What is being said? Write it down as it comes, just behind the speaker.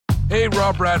Hey,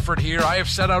 Rob Bradford here. I have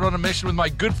set out on a mission with my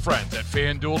good friends at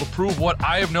FanDuel to prove what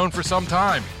I have known for some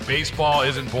time. Baseball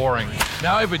isn't boring.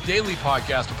 Now I have a daily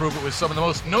podcast to prove it with some of the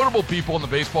most notable people in the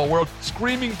baseball world,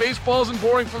 screaming baseball isn't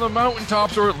boring from the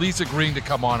mountaintops, or at least agreeing to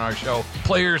come on our show.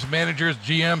 Players, managers,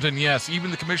 GMs, and yes, even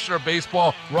the commissioner of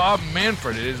baseball, Rob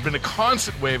Manfred. It has been a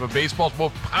constant wave of baseball's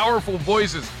most powerful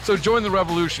voices. So join the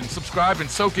revolution. Subscribe and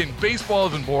soak in Baseball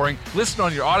Isn't Boring. Listen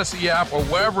on your Odyssey app or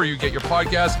wherever you get your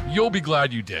podcasts. You'll be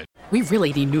glad you did. We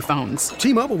really need new phones.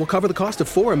 T-Mobile will cover the cost of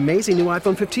 4 amazing new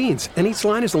iPhone 15s, and each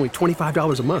line is only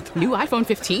 $25 a month. New iPhone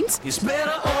 15s? It's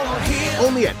better over here.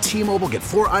 Only at T-Mobile, get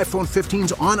 4 iPhone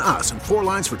 15s on us and 4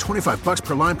 lines for $25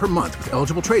 per line per month with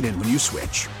eligible trade-in when you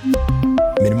switch.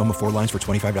 Minimum of 4 lines for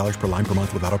 $25 per line per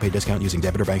month with autopay discount using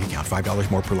debit or bank account.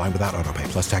 $5 more per line without autopay,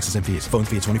 plus taxes and fees. Phone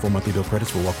fee at 24 monthly bill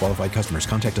credits for well-qualified customers.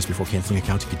 Contact us before canceling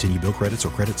account to continue bill credits or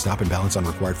credit stop and balance on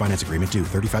required finance agreement due.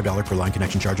 $35 per line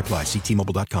connection charge applies. See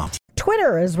T-Mobile.com.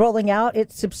 Twitter is rolling out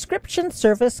its subscription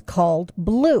service called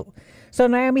Blue. So,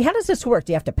 Naomi, how does this work?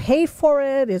 Do you have to pay for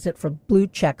it? Is it for blue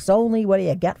checks only? What do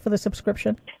you get for the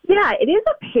subscription? Yeah, it is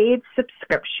a paid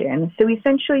subscription. So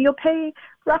essentially you'll pay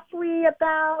roughly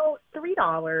about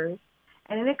 $3.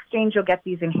 And in exchange, you'll get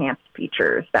these enhanced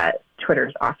features that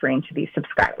Twitter's offering to these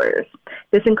subscribers.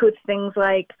 This includes things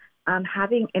like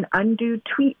having an undo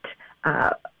tweet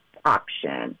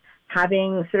option,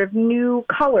 having sort of new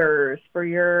colors for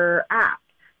your app,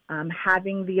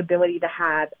 having the ability to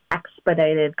have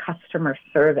expedited customer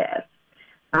service,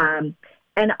 and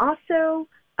also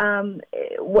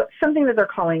something that they're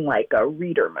calling like a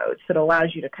reader mode. So it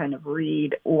allows you to kind of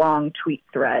read long tweet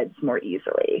threads more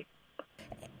easily.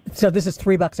 So this is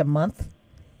 $3 a month?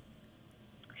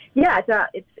 Yeah,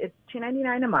 it's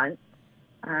 $2.99 a month.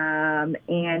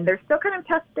 And they're still kind of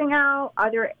testing out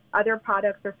other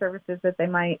products or services that they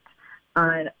might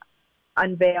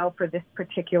unveil for this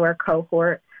particular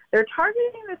cohort. They're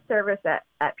targeting the service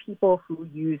at people who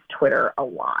use Twitter a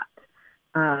lot.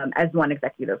 As one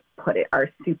executive put it, are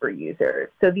super users.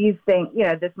 So these things,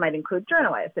 this might include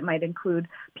journalists. It might include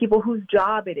people whose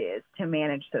job it is to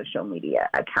manage social media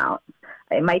accounts.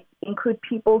 It might include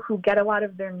people who get a lot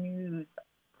of their news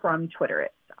from Twitter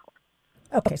itself.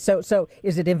 Okay, so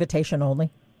is it invitation only?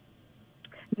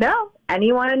 No,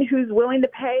 anyone who's willing to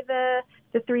pay the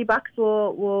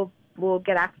 $3 will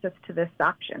get access to this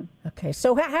option. Okay,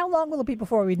 so how long will it be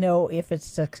before we know if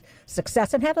it's a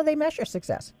success, and how do they measure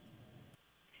success?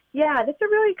 Yeah, that's a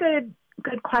really good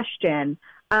question.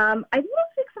 I think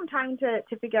it'll take some time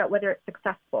to figure out whether it's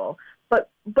successful.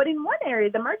 But in one area,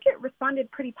 the market responded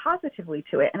pretty positively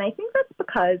to it. And I think that's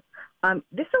because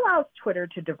this allows Twitter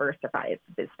to diversify its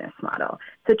business model.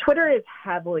 So Twitter is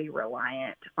heavily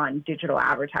reliant on digital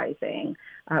advertising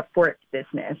for its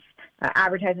business.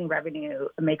 Advertising revenue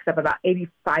makes up about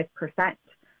 85%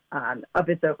 of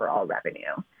its overall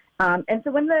revenue. And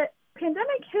so when the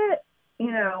pandemic hit,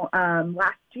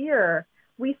 last year,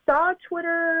 we saw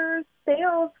Twitter's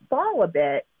sales fall a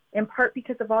bit, in part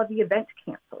because of all the event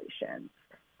cancellations.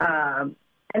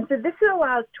 And so this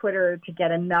allows Twitter to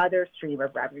get another stream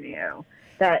of revenue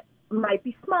that might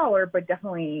be smaller, but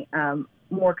definitely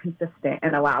more consistent,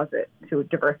 and allows it to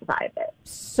diversify a bit.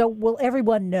 So will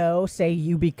everyone know, say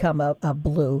you become a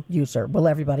Blue user, will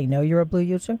everybody know you're a Blue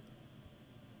user?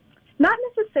 Not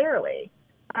necessarily.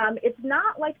 It's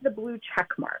not like the blue check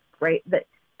mark, right? That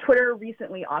Twitter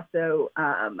recently also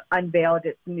unveiled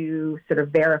its new sort of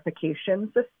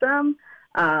verification system,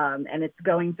 and it's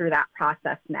going through that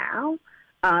process now.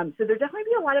 So there'll definitely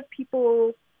be a lot of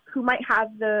people who might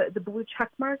have the blue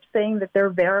check mark saying that they're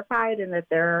verified and that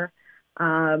they're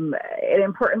an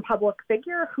important public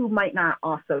figure who might not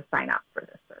also sign up for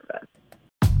this service.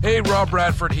 Hey, Rob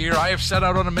Bradford here. I have set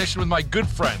out on a mission with my good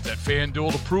friends at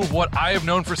FanDuel to prove what I have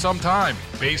known for some time.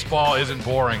 Baseball isn't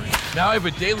boring. Now I have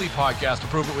a daily podcast to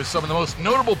prove it with some of the most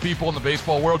notable people in the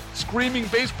baseball world, screaming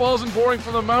baseball isn't boring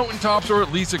from the mountaintops, or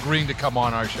at least agreeing to come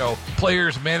on our show.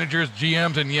 Players, managers,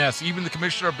 GMs, and yes, even the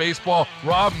commissioner of baseball,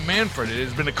 Rob Manfred. It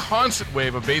has been a constant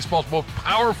wave of baseball's most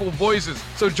powerful voices.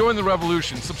 So join the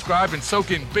revolution. Subscribe and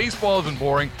soak in Baseball Isn't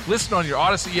Boring. Listen on your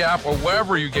Odyssey app or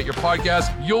wherever you get your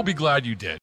podcasts. You'll be glad you did.